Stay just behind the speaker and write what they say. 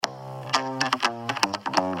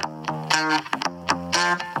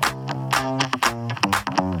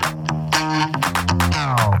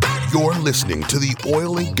listening to the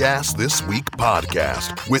Oil and Gas This Week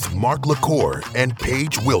podcast with Mark LaCour and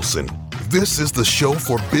Paige Wilson. This is the show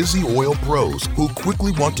for busy oil pros who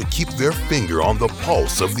quickly want to keep their finger on the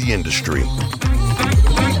pulse of the industry.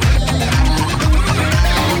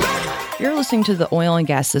 You're listening to the Oil and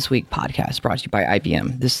Gas This Week podcast brought to you by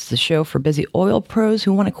IBM. This is the show for busy oil pros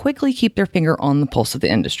who want to quickly keep their finger on the pulse of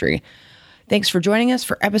the industry. Thanks for joining us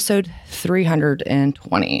for episode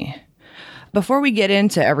 320. Before we get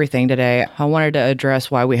into everything today, I wanted to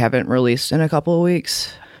address why we haven't released in a couple of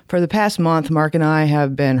weeks. For the past month, Mark and I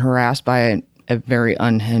have been harassed by a very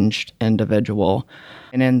unhinged individual.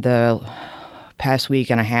 And in the past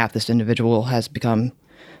week and a half, this individual has become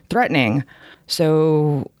threatening.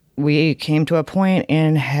 So we came to a point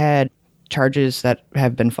and had charges that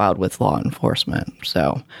have been filed with law enforcement.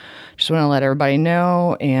 So just want to let everybody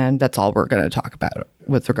know, and that's all we're going to talk about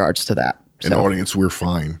with regards to that. And audience, we're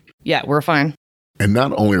fine. Yeah, we're fine. And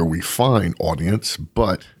not only are we fine, audience,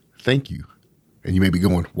 but thank you. And you may be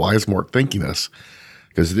going, why is Mark thanking us?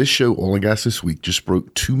 Because this show, Oil and Gas This Week, just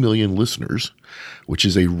broke 2 million listeners, which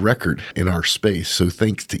is a record in our space. So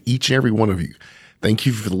thanks to each and every one of you. Thank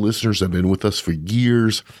you for the listeners that have been with us for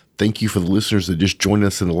years. Thank you for the listeners that just joined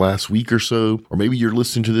us in the last week or so, or maybe you're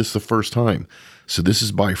listening to this the first time. So this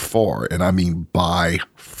is by far, and I mean by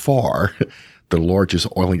far, the largest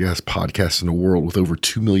oil and gas podcast in the world with over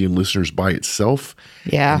 2 million listeners by itself.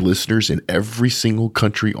 Yeah. And listeners in every single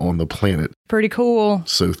country on the planet. Pretty cool.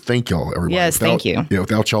 So thank y'all, everybody. Yes, thank you.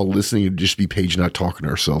 Without y'all listening, it'd just be Paige and I talking to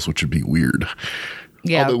ourselves, which would be weird.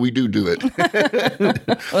 Yeah. Although we do it.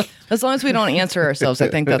 As long as we don't answer ourselves, I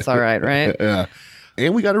think that's all right, right? Yeah.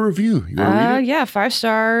 And we got a review. You want to read it? Yeah, 5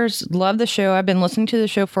 stars. Love the show. I've been listening to the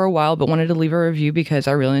show for a while, but wanted to leave a review because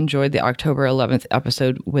I really enjoyed the October 11th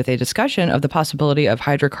episode with a discussion of the possibility of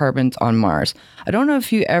hydrocarbons on Mars. I don't know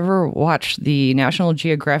if you ever watched the National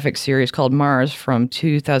Geographic series called Mars from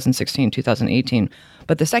 2016-2018,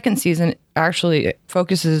 but the second season actually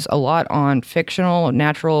focuses a lot on fictional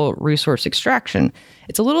natural resource extraction.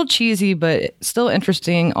 It's a little cheesy, but still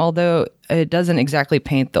interesting, although it doesn't exactly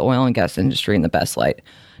paint the oil and gas industry in the best light.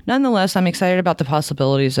 Nonetheless, I'm excited about the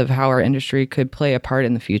possibilities of how our industry could play a part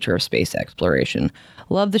in the future of space exploration.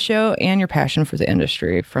 Love the show and your passion for the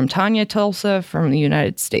industry. From Tanya Tulsa from the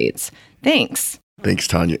United States. Thanks. Thanks,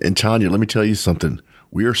 Tanya. And Tanya, let me tell you something.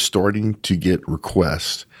 We are starting to get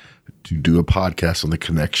requests to do a podcast on the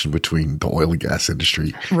connection between the oil and gas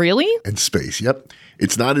industry. Really? And space. Yep.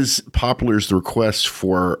 It's not as popular as the request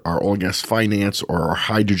for our oil and gas finance or our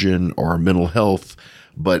hydrogen or our mental health.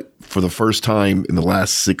 But for the first time in the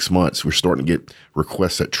last 6 months, we're starting to get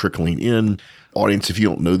requests that trickling in. Audience, if you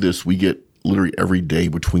don't know this, we get literally every day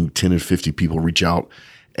between 10 and 50 people reach out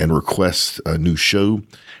and request a new show.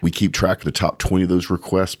 We keep track of the top 20 of those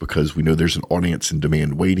requests because we know there's an audience in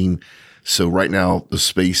demand waiting. So right now, the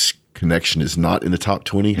space connection is not in the top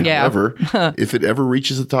 20. Yeah. However, if it ever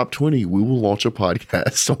reaches the top 20, we will launch a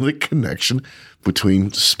podcast on the connection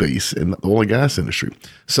between space and the oil and gas industry.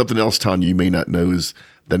 Something else, Tanya, you may not know is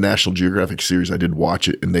the National Geographic series. I did watch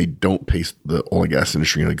it, and they don't paste the oil and gas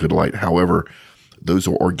industry in a good light. However, those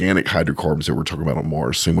are organic hydrocarbons that we're talking about on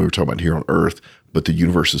Mars, same way we're talking about here on Earth, but the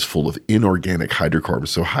universe is full of inorganic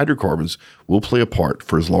hydrocarbons. So hydrocarbons will play a part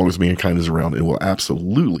for as long as mankind is around and will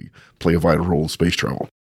absolutely play a vital role in space travel.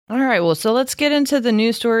 All right, well, so let's get into the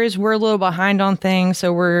news stories. We're a little behind on things,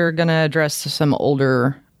 so we're going to address some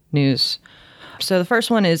older news. So the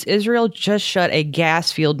first one is Israel just shut a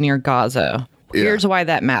gas field near Gaza. Here's why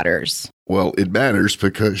that matters. Well, it matters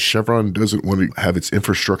because Chevron doesn't want to have its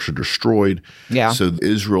infrastructure destroyed. Yeah. So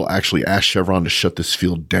Israel actually asked Chevron to shut this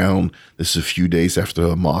field down. This is a few days after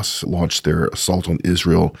Hamas launched their assault on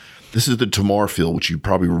Israel. This is the Tamar field, which you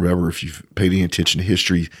probably remember if you've paid any attention to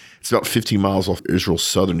history. It's about 15 miles off Israel's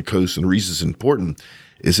southern coast. And the reason it's important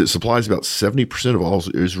is it supplies about 70% of all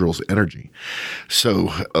Israel's energy.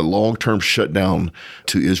 So a long-term shutdown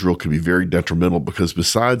to Israel could be very detrimental because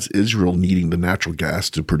besides Israel needing the natural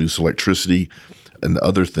gas to produce electricity and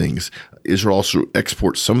other things, Israel also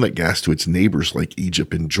exports some of that gas to its neighbors like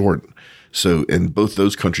Egypt and Jordan. So, and both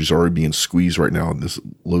those countries are already being squeezed right now in this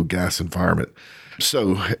low gas environment.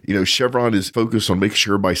 So, Chevron is focused on making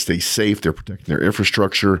sure everybody stays safe. They're protecting their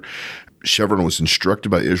infrastructure. Chevron was instructed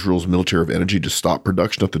by Israel's Military of Energy to stop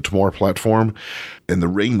production at the Tamar platform. And the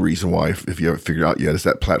main reason why, if you haven't figured out yet, is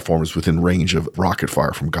that platform is within range of rocket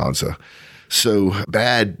fire from Gaza. So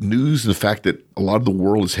bad news, and the fact that a lot of the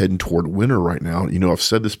world is heading toward winter right now. I've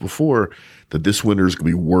said this before, that this winter is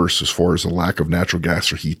going to be worse as far as the lack of natural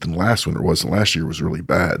gas or heat than last winter was. And last year was really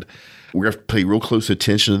bad. We're going to have to pay real close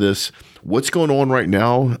attention to this. What's going on right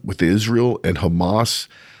now with Israel and Hamas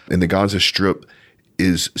and the Gaza Strip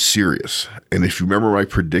is serious. And if you remember my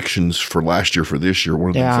predictions for last year, for this year, one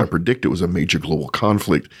of the things I predicted was a major global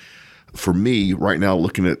conflict. For me, right now,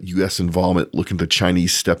 looking at U.S. involvement, looking at the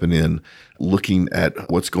Chinese stepping in, looking at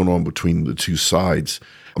what's going on between the two sides,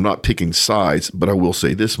 I'm not picking sides, but I will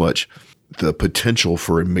say this much. The potential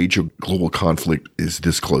for a major global conflict is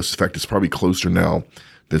this close. In fact, it's probably closer now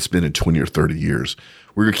than it's been in 20 or 30 years.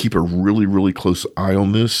 We're going to keep a really, really close eye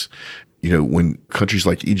on this. You know, when countries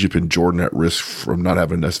like Egypt and Jordan are at risk from not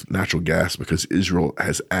having enough natural gas because Israel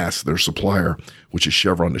has asked their supplier, which is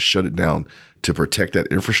Chevron, to shut it down to protect that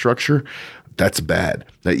infrastructure, that's bad.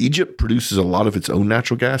 Now, Egypt produces a lot of its own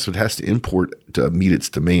natural gas, but it has to import to meet its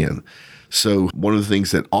demand. So one of the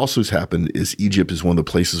things that also has happened is Egypt is one of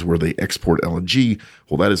the places where they export LNG.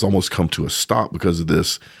 Well, that has almost come to a stop because of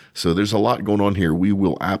this. So there's a lot going on here. We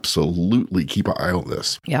will absolutely keep an eye on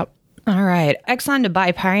this. Yep. All right. Exxon to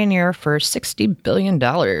buy Pioneer for $60 billion. I'm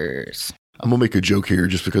going to make a joke here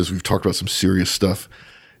just because we've talked about some serious stuff.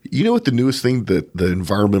 You know what the newest thing that the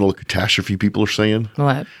environmental catastrophe people are saying?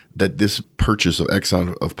 What? That this purchase of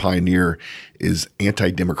Exxon of Pioneer is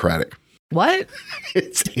anti-democratic. What?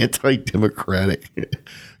 It's anti-democratic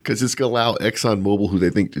because it's going to allow ExxonMobil, who they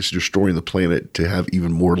think is destroying the planet, to have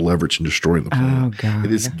even more leverage in destroying the planet. Oh, God.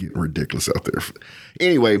 It is getting ridiculous out there.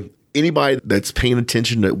 Anyway, anybody that's paying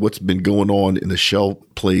attention to what's been going on in the shale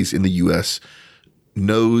plays in the U.S.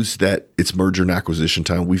 knows that it's merger and acquisition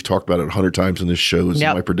time. We've talked about it 100 times in this show. It's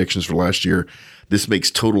my predictions for last year. This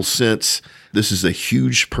makes total sense. This is a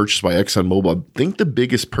huge purchase by ExxonMobil. I think the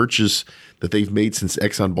biggest purchase that they've made since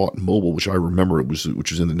Exxon bought Mobil, which I remember which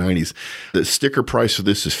was in the 90s. The sticker price for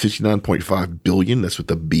this is $59.5 billion. That's with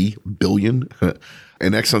the B, billion.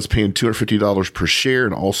 And Exxon's paying $250 per share,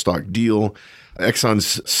 an all-stock deal.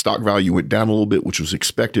 Exxon's stock value went down a little bit, which was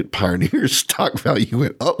expected. Pioneer's stock value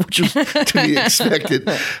went up, which was to be expected.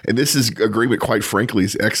 And this is agreement, quite frankly,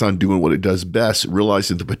 is Exxon doing what it does best,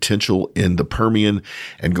 realizing the potential in the Permian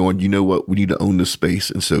and going, you know what, we need to own this space.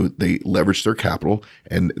 And so they leveraged their capital,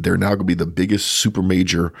 and they're now going to be the biggest super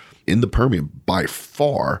major in the Permian by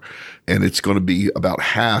far. And it's going to be about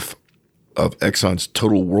half of Exxon's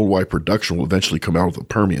total worldwide production will eventually come out of the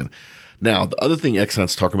Permian. Now, the other thing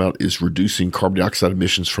Exxon's talking about is reducing carbon dioxide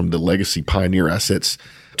emissions from the legacy Pioneer assets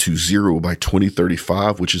to zero by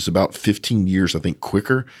 2035, which is about 15 years, I think,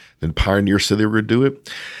 quicker than Pioneer said they were going to do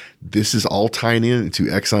it. This is all tying into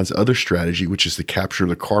Exxon's other strategy, which is to capture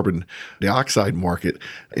the carbon dioxide market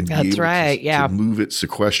and be able to move it,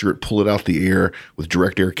 sequester it, pull it out the air with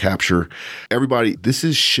direct air capture. Everybody, this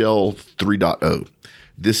is Shell 3.0.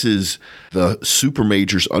 This is the super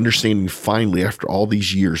majors understanding finally after all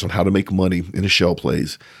these years on how to make money in the shale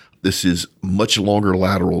plays. This is much longer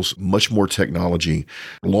laterals, much more technology,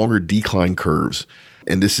 longer decline curves.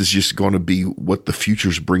 And this is just going to be what the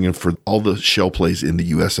future's bringing for all the shale plays in the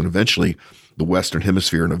U.S. and eventually the Western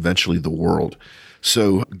Hemisphere and eventually the world.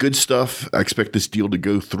 So good stuff. I expect this deal to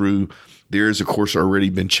go through. There's, of course,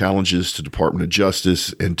 already been challenges to Department of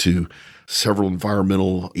Justice and to several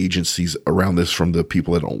environmental agencies around this from the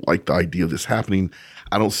people that don't like the idea of this happening.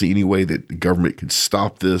 I don't see any way that the government could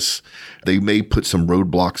stop this. They may put some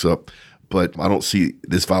roadblocks up, but I don't see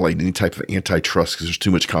this violating any type of antitrust because there's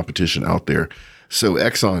too much competition out there. So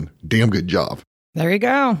Exxon, damn good job. There you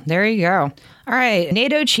go. There you go. All right.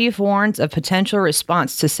 NATO chief warns of potential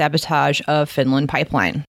response to sabotage of Finland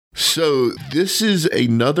pipeline. So this is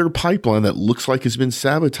another pipeline that looks like it's been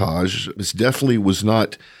sabotaged. This definitely was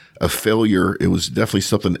not a failure. It was definitely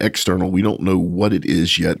something external. We don't know what it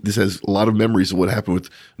is yet. This has a lot of memories of what happened with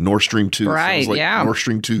Nord Stream 2. Right, Nord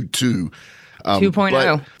Stream 2.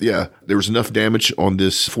 2.0. Yeah, there was enough damage on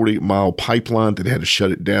this 48-mile pipeline that they had to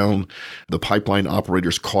shut it down. The pipeline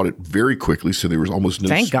operators caught it very quickly, so there was almost no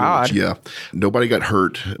Thank storage. God. Yeah, nobody got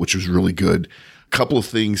hurt, which was really good. Couple of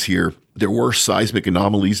things here. There were seismic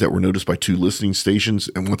anomalies that were noticed by 2 listening stations.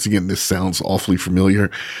 And once again, this sounds awfully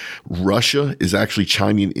familiar. Russia is actually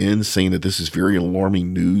chiming in saying that this is very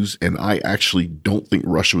alarming news. And I actually don't think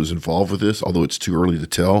Russia was involved with this, although it's too early to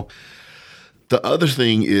tell. The other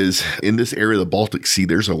thing is in this area of the Baltic Sea,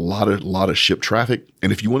 there's a lot of ship traffic.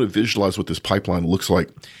 And if you want to visualize what this pipeline looks like,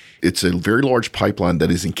 it's a very large pipeline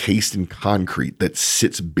that is encased in concrete that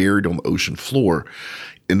sits buried on the ocean floor.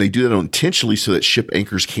 And they do that intentionally so that ship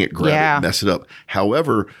anchors can't grab it and mess it up.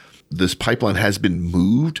 However, this pipeline has been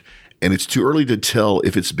moved, and it's too early to tell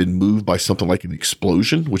if it's been moved by something like an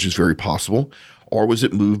explosion, which is very possible, or was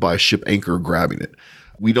it moved by a ship anchor grabbing it.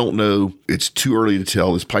 We don't know. It's too early to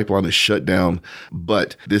tell. This pipeline is shut down,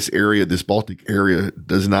 but this area, this Baltic area,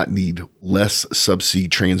 does not need less subsea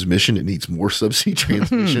transmission. It needs more subsea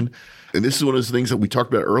transmission. And this is one of those things that we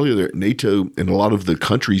talked about earlier that NATO and a lot of the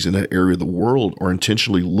countries in that area of the world are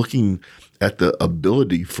intentionally looking at the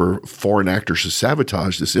ability for foreign actors to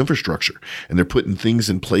sabotage this infrastructure. And they're putting things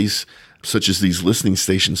in place such as these listening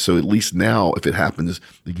stations. So at least now, if it happens,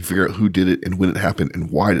 they can figure out who did it and when it happened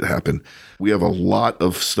and why it happened. We have a lot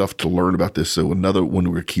of stuff to learn about this. So another one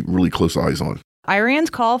we're going to keep really close eyes on. Iran's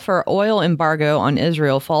call for oil embargo on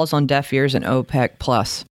Israel falls on deaf ears in OPEC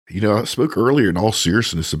Plus. I spoke earlier in all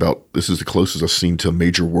seriousness about this is the closest I've seen to a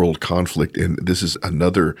major world conflict, and this is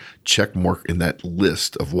another check mark in that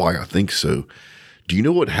list of why I think so. Do you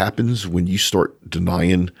know what happens when you start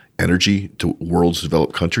denying energy to world's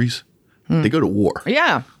developed countries? They go to war.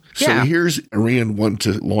 Yeah. So here's Iran wanting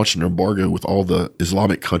to launch an embargo with all the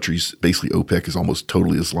Islamic countries. Basically, OPEC is almost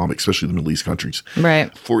totally Islamic, especially the Middle East countries.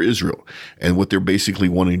 Right. For Israel. And what they're basically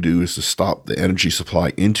wanting to do is to stop the energy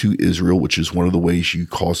supply into Israel, which is one of the ways you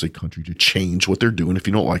cause a country to change what they're doing if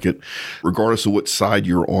you don't like it. Regardless of what side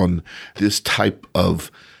you're on, this type of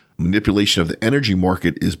manipulation of the energy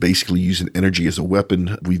market is basically using energy as a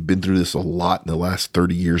weapon. We've been through this a lot in the last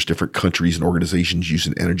 30 years, different countries and organizations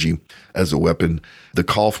using energy as a weapon. The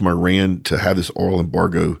call from Iran to have this oil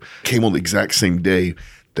embargo came on the exact same day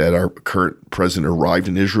that our current president arrived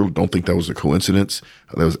in Israel. Don't think that was a coincidence.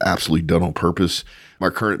 That was absolutely done on purpose. My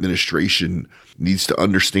current administration needs to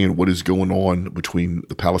understand what is going on between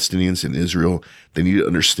the Palestinians and Israel. They need to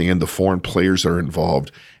understand the foreign players that are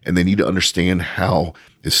involved, and they need to understand how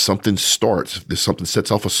if something starts, if something sets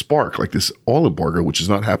off a spark like this oil embargo, which has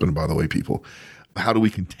not happened, by the way, people, how do we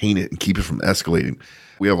contain it and keep it from escalating?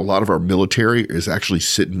 We have a lot of our military is actually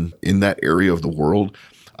sitting in that area of the world.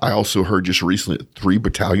 I also heard just recently that 3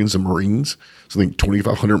 battalions of Marines, so I think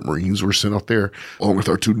 2,500 Marines were sent out there along with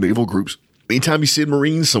our 2 naval groups. Anytime you see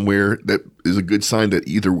Marines somewhere, that is a good sign that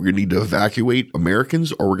either we're going to need to evacuate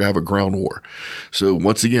Americans or we're going to have a ground war. So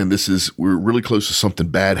once again, we're really close to something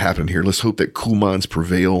bad happening here. Let's hope that cool minds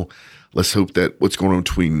prevail. Let's hope that what's going on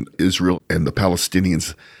between Israel and the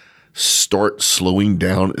Palestinians start slowing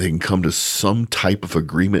down and they can come to some type of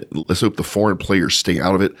agreement. Let's hope the foreign players stay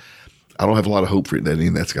out of it. I don't have a lot of hope for it that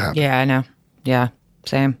anything that's going to happen. Yeah, I know. Yeah,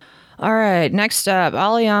 same. All right, next up,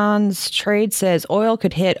 Allianz Trade says oil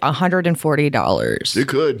could hit $140. It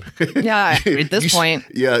could. Yeah, at this point.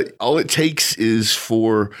 Yeah, all it takes is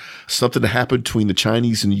for something to happen between the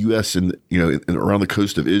Chinese and the U.S. and around the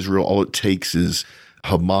coast of Israel. All it takes is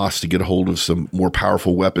Hamas to get a hold of some more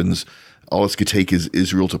powerful weapons. All it's going to take is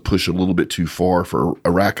Israel to push a little bit too far for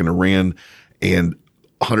Iraq and Iran, and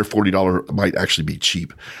 $140 might actually be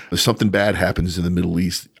cheap. If something bad happens in the Middle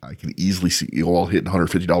East, I can easily see oil hitting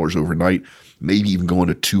 $150 overnight, maybe even going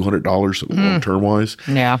to $200 long-term wise.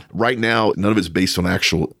 Yeah. Right now, none of it's based on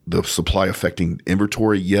the supply affecting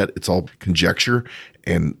inventory yet. It's all conjecture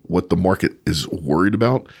and what the market is worried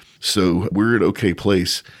about. So we're in an okay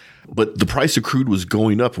place. But the price of crude was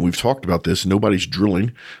going up, and we've talked about this. Nobody's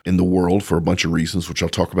drilling in the world for a bunch of reasons, which I'll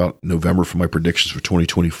talk about in November for my predictions for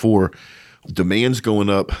 2024. Demand's going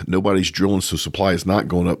up. Nobody's drilling, so supply is not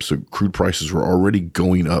going up. So crude prices were already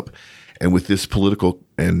going up. And with this political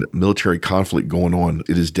and military conflict going on,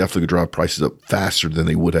 it is definitely going to drive prices up faster than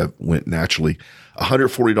they would have went naturally.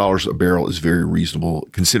 $140 a barrel is very reasonable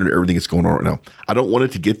considering everything that's going on right now. I don't want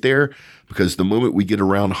it to get there because the moment we get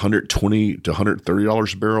around $120 to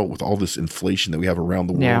 $130 a barrel with all this inflation that we have around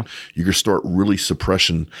the world, you're going to start really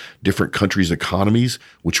suppressing different countries' economies,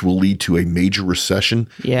 which will lead to a major recession,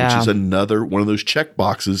 which is another one of those check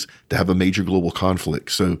boxes to have a major global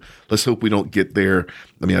conflict. So let's hope we don't get there.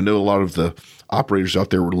 I mean, I know a lot of the operators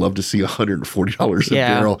out there would love to see $140 a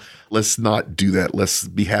barrel. Let's not do that. Let's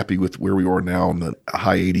be happy with where we are now in the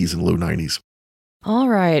high 80s and low 90s. All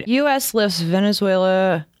right. U.S. lifts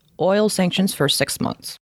Venezuela oil sanctions for 6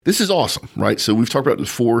 months. This is awesome, right? So we've talked about this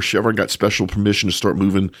before. Chevron got special permission to start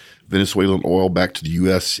moving Venezuelan oil back to the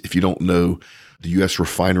U.S. If you don't know, the U.S.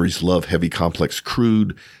 refineries love heavy complex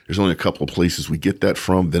crude. There's only a couple of places we get that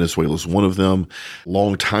from. Venezuela is one of them.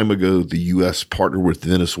 Long time ago, the U.S. partnered with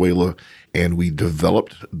Venezuela and we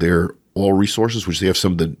developed their oil resources, which they have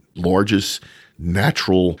some of the largest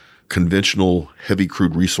natural, conventional, heavy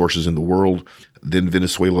crude resources in the world. Then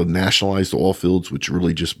Venezuela nationalized the oil fields, which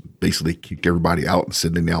really just basically kicked everybody out and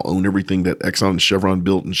said they now own everything that Exxon and Chevron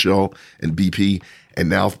built and Shell and BP. And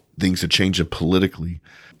now things are changing politically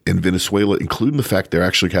in Venezuela, including the fact they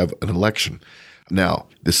actually have an election. Now,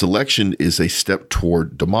 this election is a step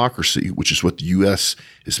toward democracy, which is what the U.S.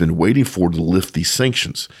 has been waiting for to lift these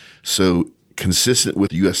sanctions. So consistent with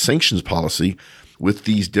the U.S. sanctions policy, with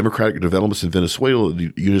these democratic developments in Venezuela,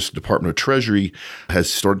 the U.S. Department of Treasury has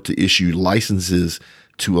started to issue licenses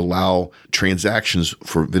to allow transactions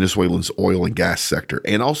for Venezuela's oil and gas sector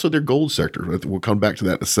and also their gold sector. We'll come back to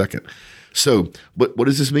that in a second. So, but what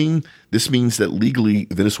does this mean? This means that legally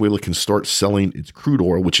Venezuela can start selling its crude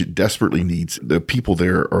oil, which it desperately needs. The people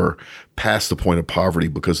there are past the point of poverty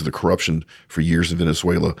because of the corruption for years in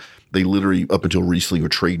Venezuela. They literally, up until recently, were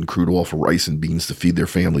trading crude oil for rice and beans to feed their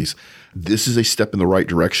families. This is a step in the right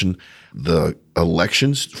direction. The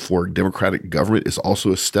elections for democratic government is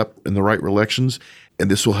also a step in the right elections. And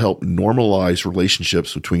this will help normalize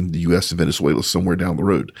relationships between the U.S. and Venezuela somewhere down the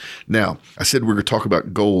road. Now, I said we're going to talk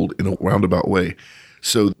about gold in a roundabout way.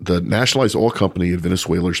 So the nationalized oil company in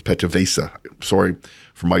Venezuela is PDVSA. Sorry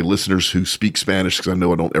for my listeners who speak Spanish because I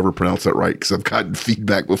know I don't ever pronounce that right because I've gotten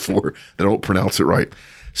feedback before that I don't pronounce it right.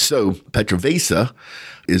 So PDVSA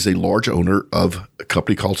is a large owner of a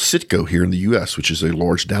company called Citgo here in the U.S., which is a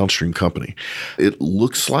large downstream company. It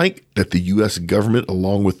looks like that the U.S. government,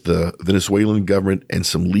 along with the Venezuelan government and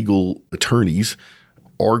some legal attorneys,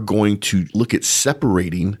 are going to look at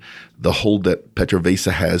separating the hold that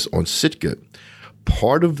PDVSA has on Citgo.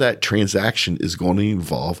 Part of that transaction is going to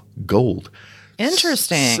involve gold.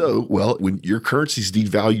 Interesting. So, well, when your currency is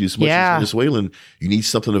devalued as much as Venezuelan, you need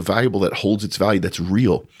something valuable that holds its value, that's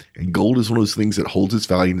real. And gold is one of those things that holds its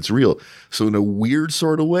value and it's real. So in a weird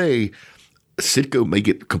sort of way, Citgo may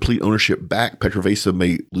get complete ownership back. PDVSA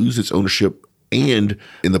may lose its ownership and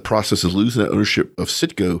in the process of losing that ownership of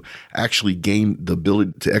Citgo, actually gain the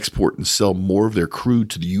ability to export and sell more of their crude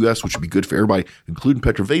to the U.S., which would be good for everybody, including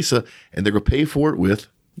PDVSA, and they're going to pay for it with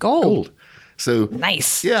gold. So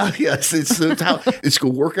nice. Yeah. It's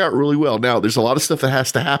going to work out really well. Now, there's a lot of stuff that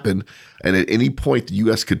has to happen. And at any point, the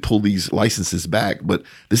U.S. could pull these licenses back. But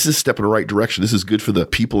this is a step in the right direction. This is good for the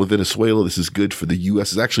people of Venezuela. This is good for the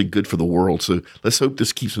U.S. It's actually good for the world. So let's hope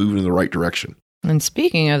this keeps moving in the right direction. And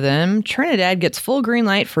speaking of them, Trinidad gets full green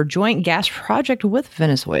light for joint gas project with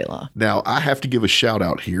Venezuela. Now, I have to give a shout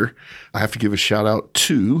out here. I have to give a shout out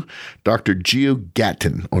to Dr. Gio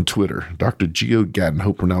Gatton on Twitter. Dr. Gio Gatton,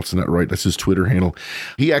 hope I'm pronouncing that right. That's his Twitter handle.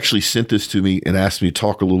 He actually sent this to me and asked me to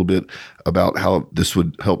talk a little bit about how this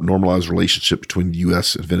would help normalize relationship between the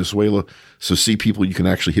U.S. and Venezuela. So see, people, you can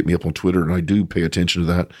actually hit me up on Twitter, and I do pay attention to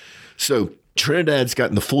that. So Trinidad's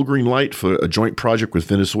gotten the full green light for a joint project with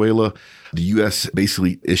Venezuela. The U.S.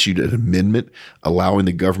 basically issued an amendment allowing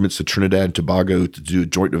the governments of Trinidad and Tobago to do a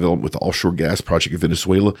joint development with the offshore gas project in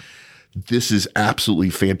Venezuela. This is absolutely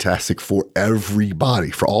fantastic for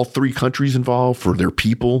everybody, for all three countries involved, for their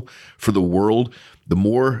people, for the world. The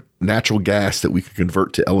more natural gas that we can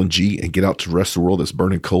convert to LNG and get out to the rest of the world that's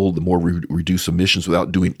burning coal, the more we reduce emissions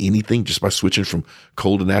without doing anything, just by switching from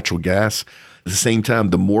coal to natural gas. At the same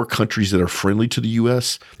time, the more countries that are friendly to the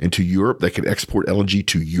U.S. and to Europe that can export LNG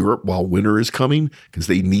to Europe while winter is coming, because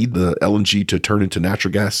they need the LNG to turn into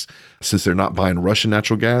natural gas since they're not buying Russian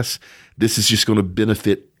natural gas, this is just going to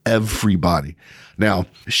benefit everybody. Now,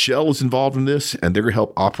 Shell is involved in this, and they're going to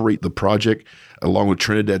help operate the project along with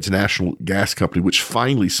Trinidad's National Gas Company, which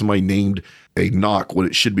finally somebody named a NOC what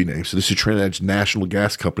it should be named. So this is Trinidad's National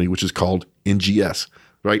Gas Company, which is called NGS.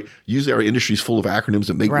 Right? Usually our industry is full of acronyms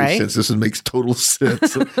that make no sense. This one makes total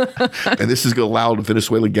sense. And this is going to allow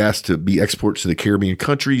Venezuelan gas to be exported to the Caribbean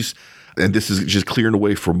countries. And this is just clearing the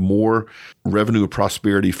way for more revenue and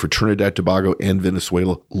prosperity for Trinidad, Tobago, and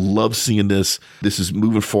Venezuela. Love seeing this. This is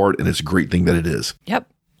moving forward, and it's a great thing that it is. Yep.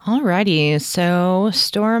 Alrighty. So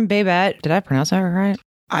Storm Babet. Did I pronounce that right?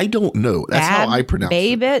 I don't know. That's how I pronounce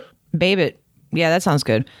it. Babet. Yeah, that sounds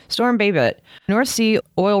good. Storm Babet. North Sea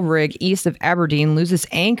oil rig east of Aberdeen loses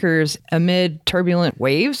anchors amid turbulent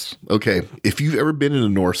waves. Okay. If you've ever been in the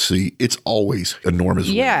North Sea, it's always enormous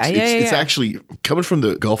waves. It's actually coming from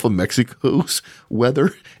the Gulf of Mexico's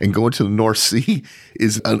weather and going to the North Sea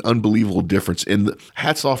is an unbelievable difference. And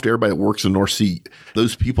hats off to everybody that works in the North Sea.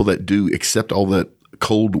 Those people that do accept all that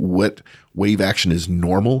cold, wet wave action is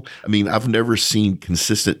normal. I mean, I've never seen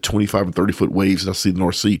consistent 25 and 30 foot waves in the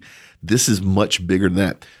North Sea. This is much bigger than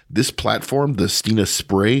that. This platform, the Stena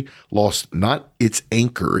Spray, lost not its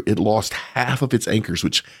anchor. It lost half of its anchors,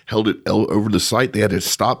 which held it over the site. They had to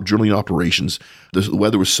stop drilling operations. The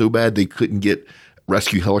weather was so bad they couldn't get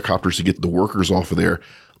rescue helicopters to get the workers off of there.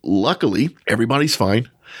 Luckily, everybody's fine.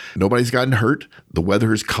 Nobody's gotten hurt. The weather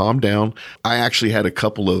has calmed down. I actually had a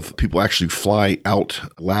couple of people actually fly out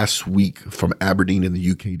last week from Aberdeen in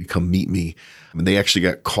the UK to come meet me. I mean, they actually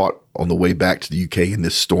got caught on the way back to the UK in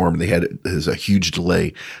this storm. They had a huge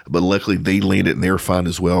delay, but luckily they landed and they were fine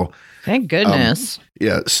as well. Thank goodness.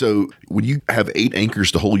 Yeah. So when you have 8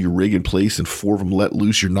 anchors to hold your rig in place and 4 of them let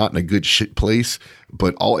loose, you're not in a good place.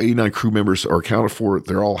 But all 89 crew members are accounted for.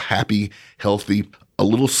 They're all happy, healthy, a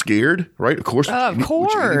little scared, right? Of course.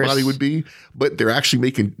 Which anybody would be. But they're actually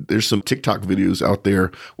there's some TikTok videos out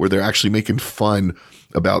there where they're actually making fun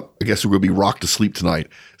about, I guess we're going to be rocked to sleep tonight.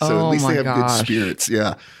 So at least they have good spirits.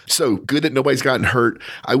 Yeah. So good that nobody's gotten hurt.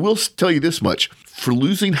 I will tell you this much. For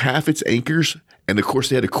losing half its anchors, and of course,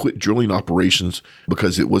 they had to quit drilling operations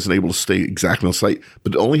because it wasn't able to stay exactly on site.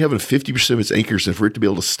 But only having 50% of its anchors, and for it to be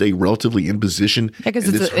able to stay relatively in position. Yeah, because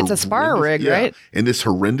it's a spar rig, right? In this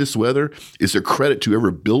horrendous weather, is a credit to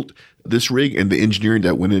whoever built this rig and the engineering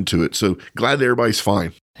that went into it. So glad that everybody's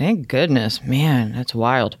fine. Thank goodness. Man, that's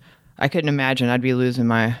wild. I couldn't imagine I'd be losing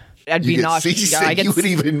my... I'd be nauseous. You wouldn't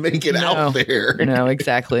even make it out there. No,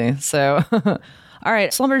 exactly. So, all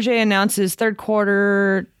right. Schlumberger announces third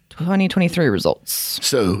quarter 2023 results.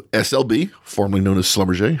 So SLB, formerly known as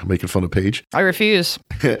Schlumberger, I'm making fun of Paige. I refuse.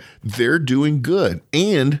 They're doing good.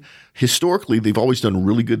 And historically, they've always done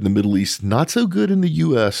really good in the Middle East, not so good in the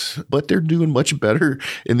U.S., but they're doing much better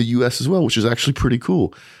in the U.S. as well, which is actually pretty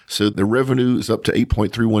cool. So the revenue is up to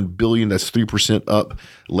 $8.31 billion. That's 3% up,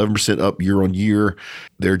 11% up year on year.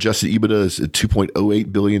 Their adjusted EBITDA is at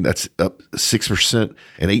 $2.08 billion. That's up 6%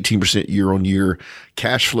 and 18% year on year.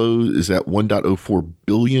 Cash flow is at $1.04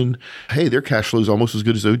 billion. Hey, their cash flow is almost as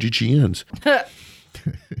good as OGGN's.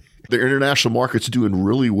 Their international market's doing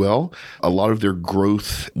really well. A lot of their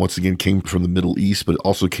growth, once again, came from the Middle East, but it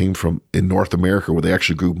also came from in North America, where they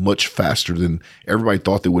actually grew much faster than everybody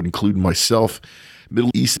thought they would, including myself.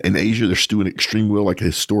 Middle East and Asia, they're doing extremely well, like they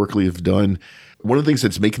historically have done. One of the things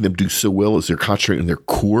that's making them do so well is they're concentrating on their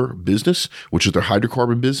core business, which is their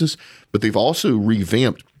hydrocarbon business, but they've also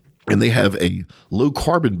revamped. And they have a low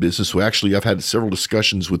carbon business. So actually, I've had several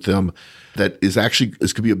discussions with them that is actually,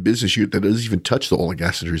 this could be a business unit that doesn't even touch the oil and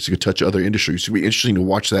gas industry. It's going to touch other industries. It's going to be interesting to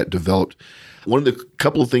watch that develop. One of the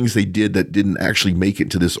couple of things they did that didn't actually make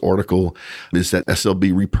it to this article is that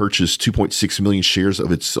SLB repurchased 2.6 million shares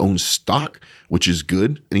of its own stock, which is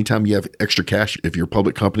good. Anytime you have extra cash, if you're a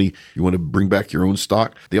public company, you want to bring back your own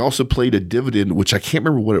stock. They also paid a dividend, which I can't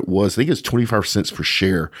remember what it was. I think it's 25 cents per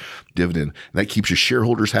share dividend. And that keeps your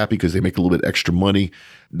shareholders happy because they make a little bit extra money.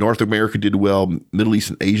 North America did well. Middle East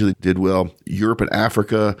and Asia did well. Europe and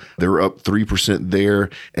Africa, they were up 3% there.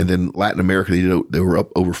 And then Latin America, they were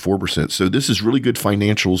up over 4%. So this is really good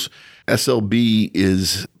financials. SLB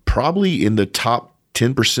is probably in the top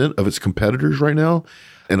 10% of its competitors right now.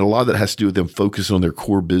 And a lot of that has to do with them focusing on their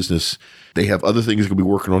core business. They have other things they're going to be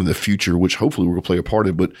working on in the future, which hopefully we're going to play a part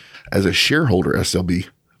in. But as a shareholder, SLB,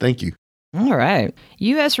 thank you. All right.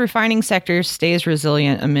 U.S. refining sector stays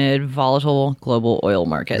resilient amid volatile global oil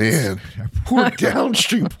markets. Man, poor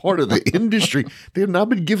downstream part of the industry. They have not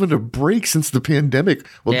been given a break since the pandemic.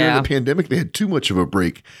 Well, during the pandemic, they had too much of a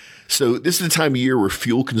break. So this is the time of year where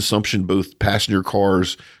fuel consumption, both passenger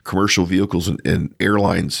cars, commercial vehicles, and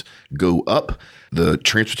airlines go up. The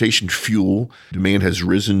transportation fuel demand has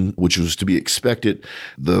risen, which was to be expected.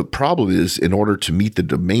 The problem is, in order to meet the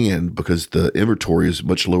demand, because the inventory is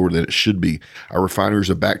much lower than it should be, our refineries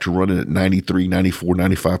are back to running at 93, 94,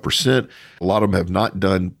 95%. A lot of them have not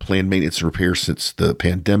done planned maintenance and repairs since the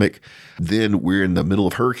pandemic. Then we're in the middle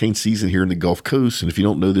of hurricane season here in the Gulf Coast. And if you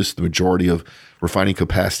don't know this, the majority of refining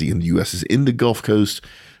capacity in the U.S. is in the Gulf Coast.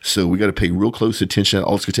 So we got to pay real close attention.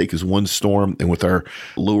 All it's going to take is one storm. And with our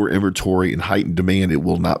lower inventory and heightened demand, it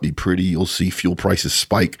will not be pretty. You'll see fuel prices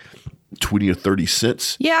spike 20 or 30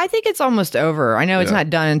 cents. Yeah, I think it's almost over. I know it's not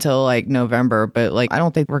done until like November, but like I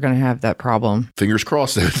don't think we're going to have that problem. Fingers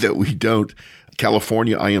crossed that we don't.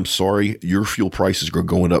 California, I am sorry, your fuel prices are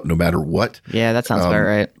going up no matter what. Yeah, that sounds about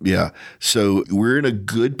right. Yeah. So we're in a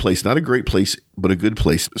good place, not a great place, but a good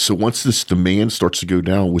place. So once this demand starts to go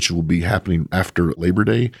down, which will be happening after Labor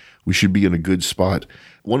Day, we should be in a good spot.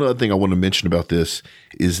 One other thing I want to mention about this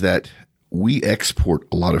is that we export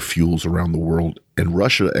a lot of fuels around the world, and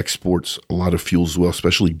Russia exports a lot of fuels as well,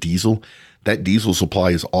 especially diesel. That diesel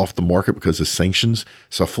supply is off the market because of sanctions.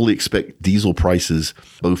 So I fully expect diesel prices,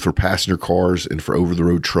 both for passenger cars and for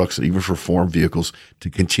over-the-road trucks and even for farm vehicles, to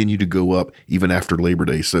continue to go up even after Labor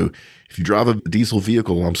Day. So if you drive a diesel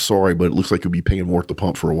vehicle, I'm sorry, but it looks like you'll be paying more at the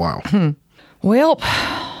pump for a while. Well,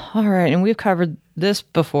 all right. And we've covered this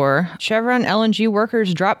before. Chevron LNG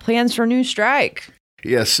workers drop plans for new strike.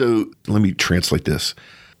 Yeah, so let me translate this.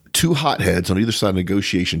 two hotheads on either side of the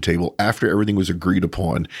negotiation table after everything was agreed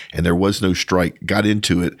upon and there was no strike, got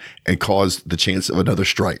into it and caused the chance of another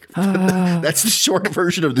strike. That's the short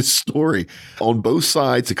version of this story. On both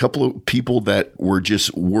sides, a couple of people that were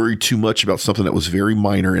just worried too much about something that was very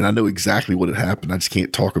minor, and I know exactly what had happened, I just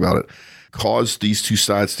can't talk about it, caused these two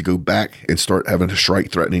sides to go back and start having a strike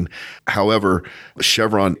threatening. However,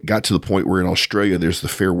 Chevron got to the point where in Australia, there's the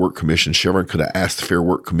Fair Work Commission. Chevron could have asked the Fair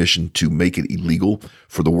Work Commission to make it illegal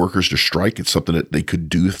for the workers to strike. It's something that they could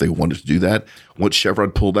do if they wanted to do that. Once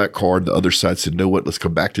Chevron pulled that card, the other side said, "Know what? Let's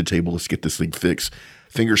come back to the table. Let's get this thing fixed."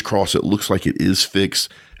 Fingers crossed, it looks like it is fixed.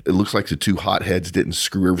 It looks like the two hotheads didn't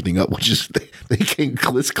screw everything up, which is they came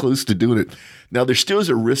close to doing it. Now, there still is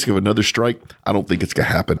a risk of another strike. I don't think it's going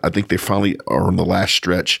to happen. I think they finally are on the last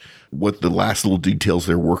stretch. What the last little details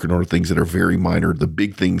they're working on are things that are very minor. The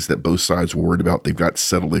big things that both sides were worried about, they've got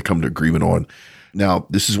settled. They've come to agreement on. Now,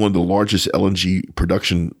 this is one of the largest LNG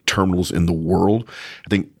production terminals in the world. I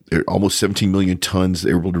think almost 17 million tons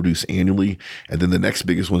they were able to produce annually. And then the next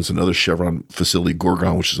biggest one is another Chevron facility,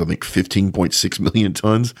 Gorgon, which is, I think, 15.6 million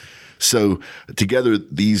tons. So together,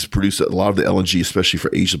 these produce a lot of the LNG, especially for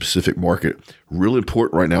Asia Pacific market. Really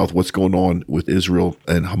important right now with what's going on with Israel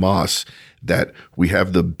and Hamas, that we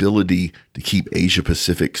have the ability to keep Asia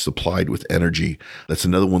Pacific supplied with energy. That's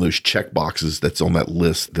another one of those check boxes that's on that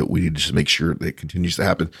list that we need to just make sure that continues to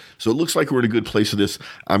happen. So it looks like we're in a good place for this.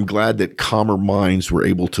 I'm glad that calmer minds were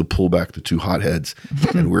able to pull back the two hotheads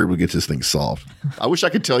and we're able to get this thing solved. I wish I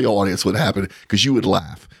could tell your audience what happened because you would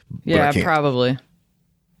laugh. Yeah, probably.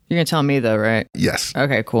 You're going to tell me though, right? Yes.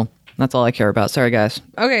 Okay, cool. That's all I care about. Sorry, guys.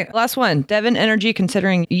 Okay, last one. Devon Energy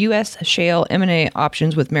considering U.S. shale M&A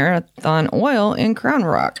options with Marathon Oil in Crown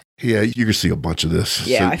Rock. Yeah, you can see a bunch of this.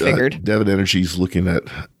 Yeah, I figured. Devon Energy's looking at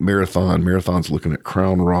Marathon. Marathon's looking at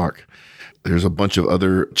Crown Rock. There's a bunch of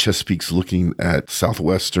other Chesapeake's looking at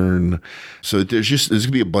Southwestern. So there's going to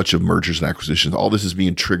be a bunch of mergers and acquisitions. All this is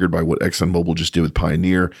being triggered by what ExxonMobil just did with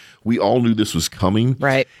Pioneer. We all knew this was coming.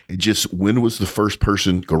 Right. It just, when was the first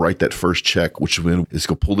person go write that first check, which when is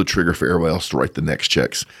going to pull the trigger for everybody else to write the next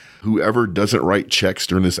checks. Whoever doesn't write checks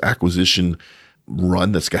during this acquisition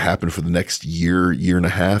run that's going to happen for the next year and a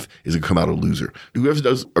half is going to come out a loser. Whoever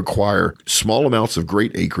does acquire small amounts of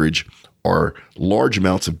great acreage or large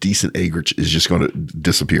amounts of decent acreage is just going to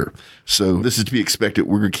disappear. So this is to be expected.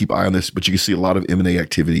 We're going to keep eye on this, but you can see a lot of M&A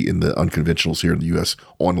activity in the unconventionals here in the U.S.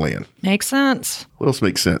 on land. Makes sense. What else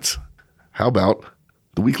makes sense? How about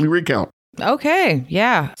the weekly rig count? Okay,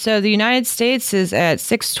 yeah. So the United States is at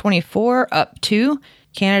 624, up 2.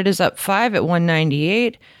 Canada's up 5 at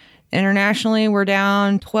 198. Internationally, we're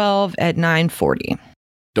down 12 at 940.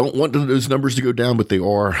 Don't want those numbers to go down, but they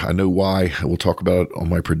are. I know why. We'll talk about it on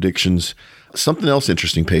my predictions. Something else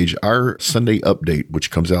interesting, Paige. Our Sunday update,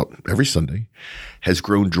 which comes out every Sunday, has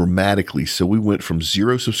grown dramatically. So we went from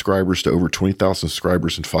 0 subscribers to over 20,000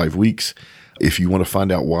 subscribers in 5 weeks. If you want to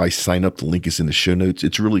find out why, sign up. The link is in the show notes.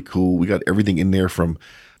 It's really cool. We got everything in there from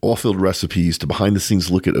oil-field recipes to behind-the-scenes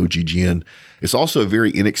look at OGGN. It's also a very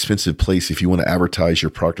inexpensive place if you want to advertise your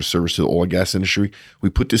product or service to the oil and gas industry. We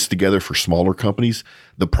put this together for smaller companies.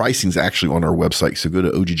 The pricing's actually on our website, so go to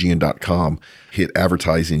OGGN.com, hit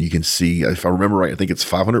advertising. You can see, if I remember right, I think it's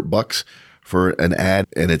 $500 for an ad,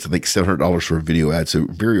 and it's, I think, $700 for a video ad. So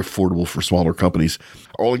very affordable for smaller companies.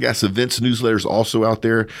 Oil and gas events newsletters also out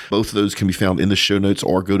there. Both of those can be found in the show notes,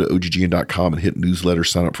 or go to OGGN.com and hit newsletter,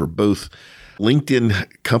 sign up for both.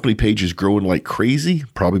 LinkedIn company page is growing like crazy,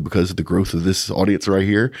 probably because of the growth of this audience right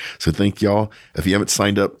here. So thank y'all. If you haven't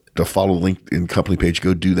signed up to follow the LinkedIn company page,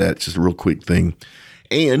 go do that. It's just a real quick thing.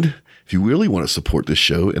 And if you really want to support this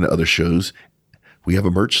show and other shows, we have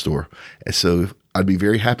a merch store. And so I'd be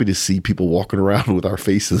very happy to see people walking around with our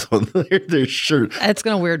faces on their shirt. It's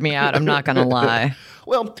going to weird me out. I'm not going to lie.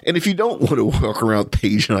 Well, and if you don't want to walk around with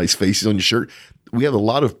Paige and I's faces on your shirt, we have a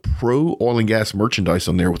lot of pro oil and gas merchandise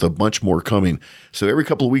on there with a bunch more coming. So every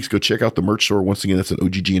couple of weeks, go check out the merch store. Once again, that's at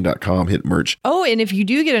OGGN.com, hit merch. Oh, and if you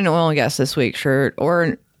do get an oil and gas this week shirt or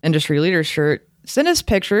an industry leader shirt, send us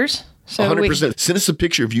pictures. So 100%. Send us a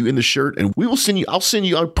picture of you in the shirt and we will send you,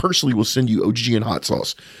 I personally will send you OGGN hot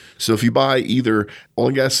sauce. So if you buy either oil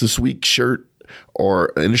and gas this week shirt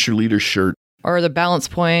or an industry leader shirt, or the balance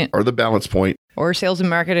point, or sales and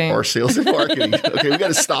marketing. Okay, we got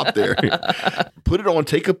to stop there. Put it on,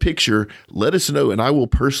 take a picture, let us know, and I will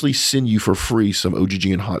personally send you for free some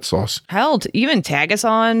OGGN hot sauce. Hell, even tag us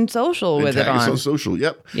on social with it on. Tag us on social,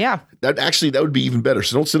 yep. Yeah. That would be even better.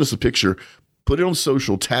 So don't send us a picture. Put it on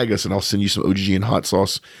social, tag us, and I'll send you some OGGN hot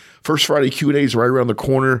sauce First Friday Q&A is right around the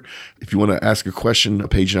corner. If you want to ask a question,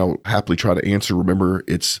 Paige and I will happily try to answer. Remember,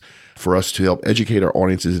 it's for us to help educate our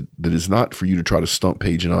audiences. That is not for you to try to stump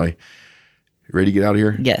Paige and I. You ready to get out of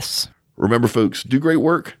here? Yes. Remember, folks, do great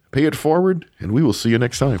work, pay it forward, and we will see you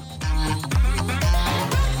next time.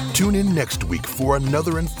 Tune in next week for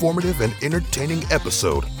another informative and entertaining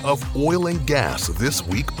episode of Oil and Gas This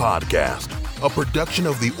Week podcast, a production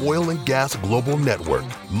of the Oil and Gas Global Network.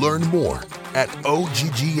 Learn more at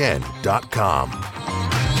oggn.com.